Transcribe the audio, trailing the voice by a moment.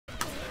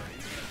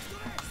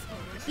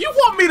You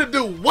want me to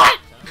do what?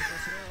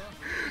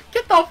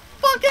 Get the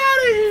fuck out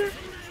of here!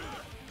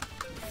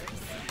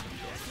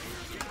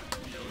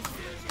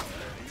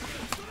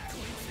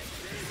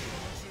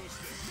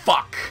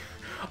 Fuck.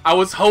 I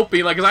was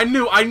hoping, like, cause I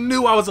knew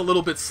I was a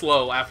little bit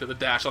slow after the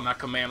dash on that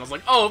command. I was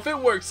like, oh, if it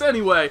works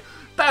anyway,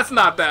 that's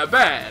not that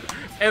bad.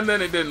 And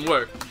then it didn't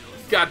work.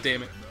 God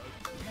damn it.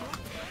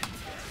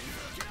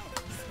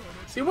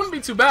 See, it wouldn't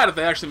be too bad if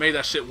they actually made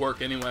that shit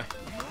work anyway.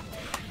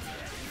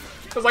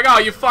 It was like, oh,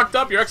 you fucked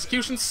up, your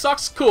execution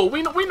sucks? Cool,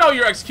 we know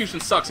your execution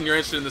sucks and you're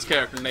interested in this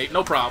character, Nate.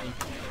 No problem.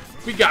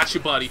 We got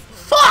you, buddy.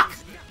 Fuck!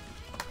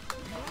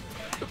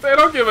 If they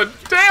don't give a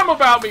damn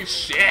about me,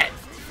 shit!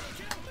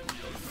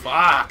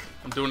 Fuck.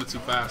 I'm doing it too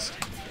fast.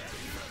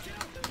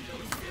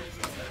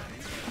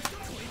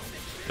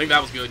 I think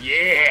that was good.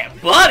 Yeah,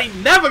 buddy!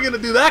 Never gonna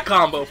do that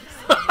combo!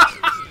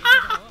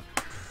 I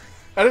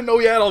didn't know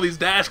he had all these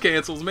dash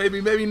cancels.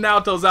 Maybe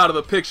Naoto's out of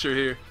the picture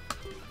here.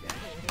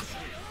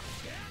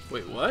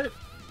 Wait, what?